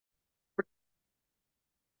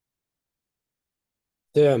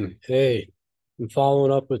Tim, hey, I'm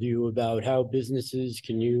following up with you about how businesses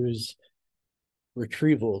can use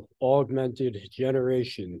retrieval, augmented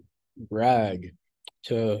generation, RAG,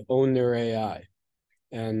 to own their AI.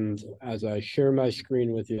 And as I share my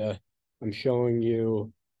screen with you, I'm showing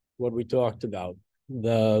you what we talked about,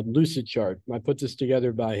 the lucid chart. I put this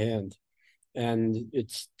together by hand, and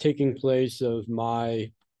it's taking place of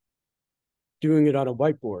my doing it on a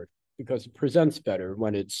whiteboard because it presents better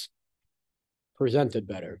when it's presented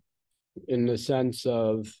better in the sense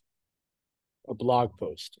of a blog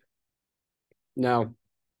post. Now,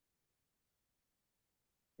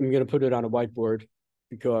 I'm going to put it on a whiteboard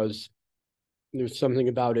because there's something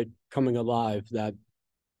about it coming alive that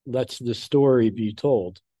lets the story be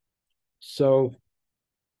told. So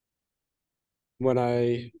when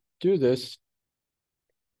I do this,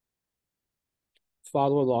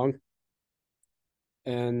 follow along,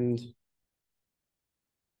 and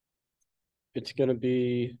it's going to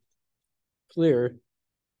be clear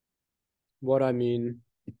what I mean,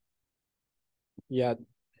 yet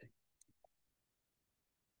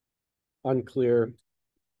unclear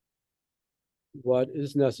what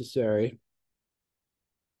is necessary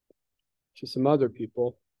to some other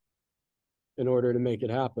people in order to make it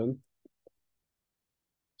happen.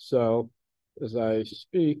 So as I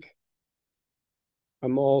speak,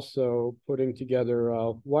 I'm also putting together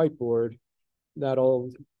a whiteboard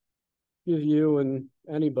that'll give you and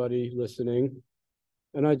anybody listening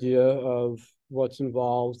an idea of what's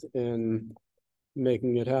involved in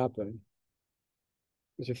making it happen.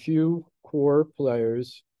 There's a few core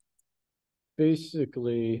players,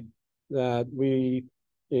 basically, that we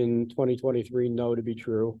in 2023 know to be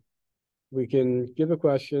true. We can give a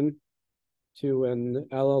question to an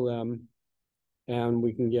LLM and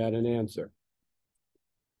we can get an answer.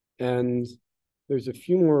 And there's a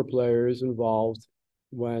few more players involved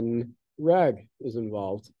when RAG is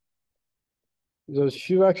involved. Those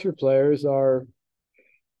few extra players are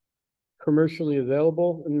commercially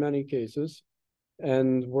available in many cases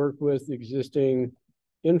and work with existing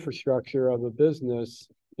infrastructure of a business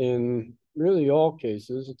in really all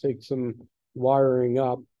cases. It takes some wiring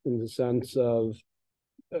up in the sense of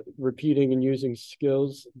repeating and using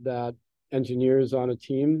skills that engineers on a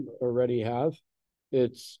team already have.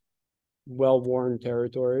 It's well-worn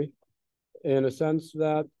territory in a sense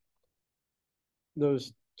that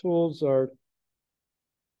those tools are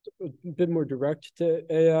a bit more direct to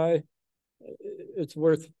AI. It's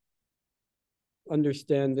worth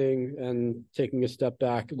understanding and taking a step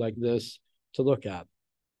back like this to look at.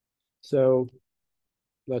 So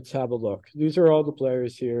let's have a look. These are all the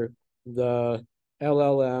players here. The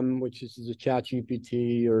LLM, which is the chat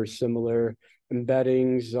GPT or similar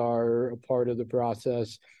embeddings, are a part of the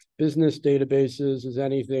process. Business databases is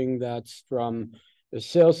anything that's from the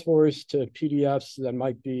Salesforce to PDFs that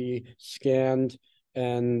might be scanned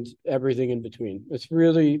and everything in between. It's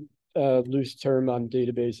really a loose term on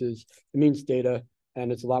databases. It means data, and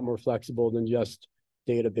it's a lot more flexible than just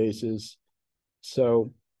databases.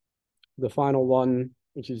 So the final one,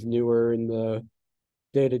 which is newer in the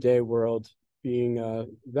day-to-day world, being a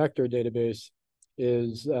vector database,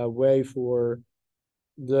 is a way for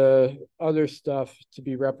the other stuff to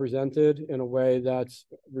be represented in a way that's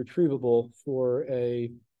retrievable for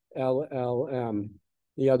a LLM.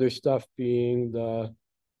 The other stuff being the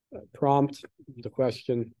prompt, the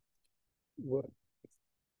question,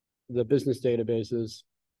 the business databases,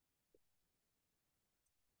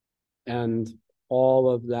 and all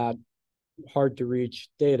of that hard to reach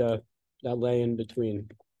data that lay in between.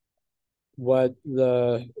 What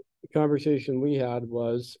the conversation we had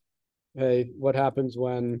was, hey, what happens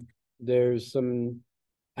when there's some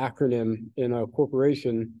acronym in a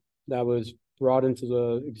corporation that was brought into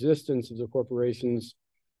the existence of the corporation's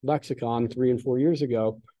lexicon 3 and 4 years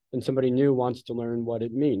ago, and somebody new wants to learn what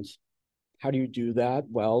it means? How do you do that?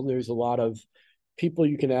 Well, there's a lot of people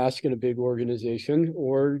you can ask in a big organization,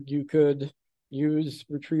 or you could use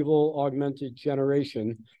retrieval augmented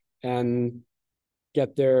generation and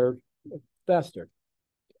get there faster.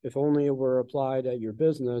 If only it were applied at your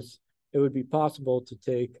business, it would be possible to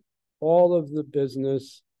take all of the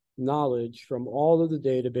business knowledge from all of the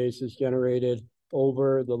databases generated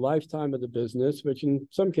over the lifetime of the business, which in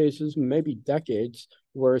some cases may be decades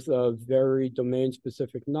worth of very domain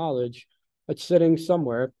specific knowledge that's sitting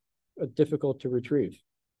somewhere, difficult to retrieve.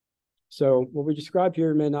 So what we describe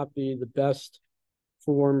here may not be the best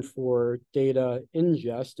form for data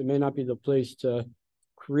ingest. It may not be the place to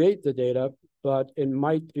create the data, but it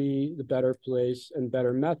might be the better place and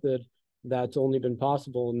better method that's only been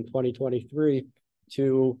possible in 2023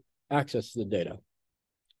 to access the data.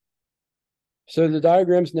 So the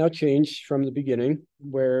diagram's now changed from the beginning,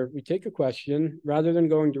 where we take a question, rather than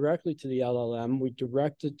going directly to the LLM, we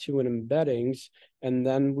direct it to an embeddings, and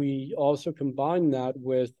then we also combine that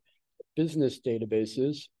with business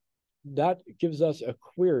databases. That gives us a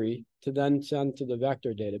query to then send to the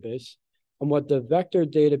vector database. And what the vector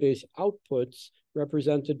database outputs,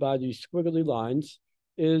 represented by these squiggly lines,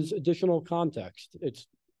 is additional context. It's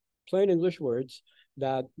plain English words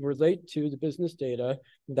that relate to the business data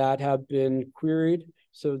that have been queried,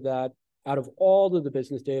 so that out of all of the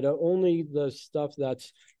business data, only the stuff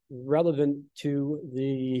that's relevant to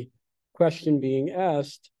the question being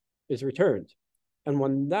asked is returned. And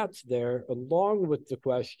when that's there, along with the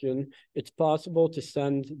question, it's possible to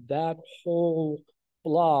send that whole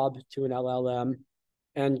blob to an LLM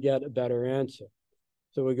and get a better answer.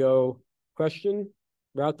 So we go question,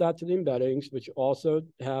 route that to the embeddings, which also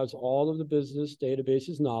has all of the business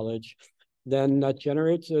databases knowledge. Then that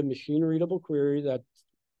generates a machine readable query that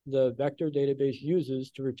the vector database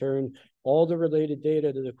uses to return all the related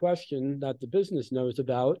data to the question that the business knows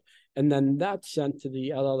about. And then that's sent to the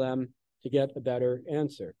LLM to get a better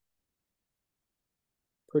answer.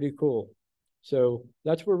 Pretty cool. So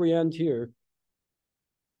that's where we end here.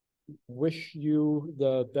 Wish you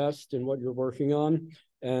the best in what you're working on,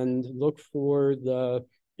 and look for the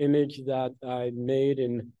image that I made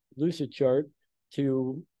in Lucidchart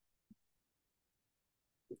to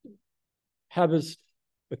have as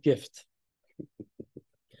a gift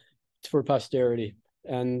for posterity.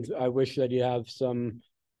 And I wish that you have some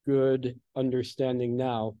good understanding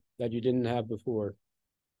now that you didn't have before.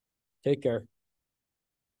 Take care.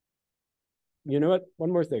 You know what?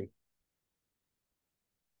 One more thing.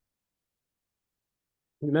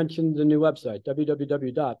 You mentioned the new website,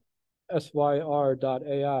 www.syr.ai.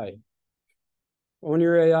 Own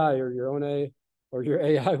your AI, or your own A, or your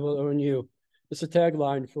AI will own you. It's a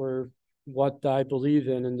tagline for what I believe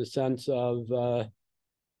in the sense of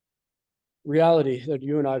reality that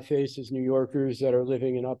you and I face as New Yorkers that are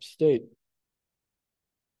living in upstate.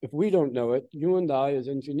 If we don't know it, you and I as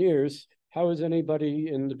engineers, how is anybody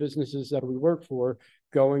in the businesses that we work for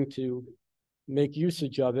going to make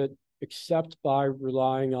usage of it except by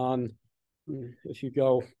relying on, if you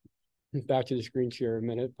go back to the screen share a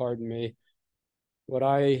minute, pardon me, what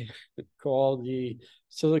I call the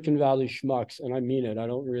Silicon Valley schmucks, and I mean it. I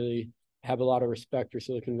don't really have a lot of respect for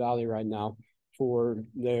Silicon Valley right now for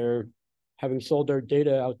their having sold their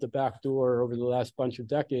data out the back door over the last bunch of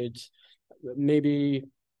decades. Maybe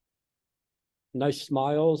nice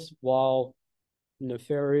smiles while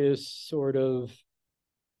nefarious sort of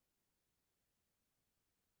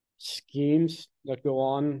schemes that go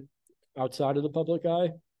on outside of the public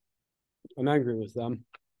eye. I'm angry with them.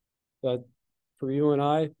 But for you and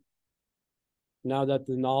I, now that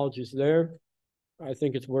the knowledge is there, I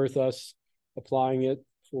think it's worth us applying it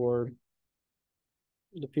for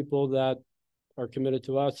the people that are committed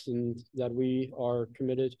to us and that we are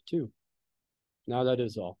committed to. Now that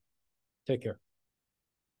is all. Take care.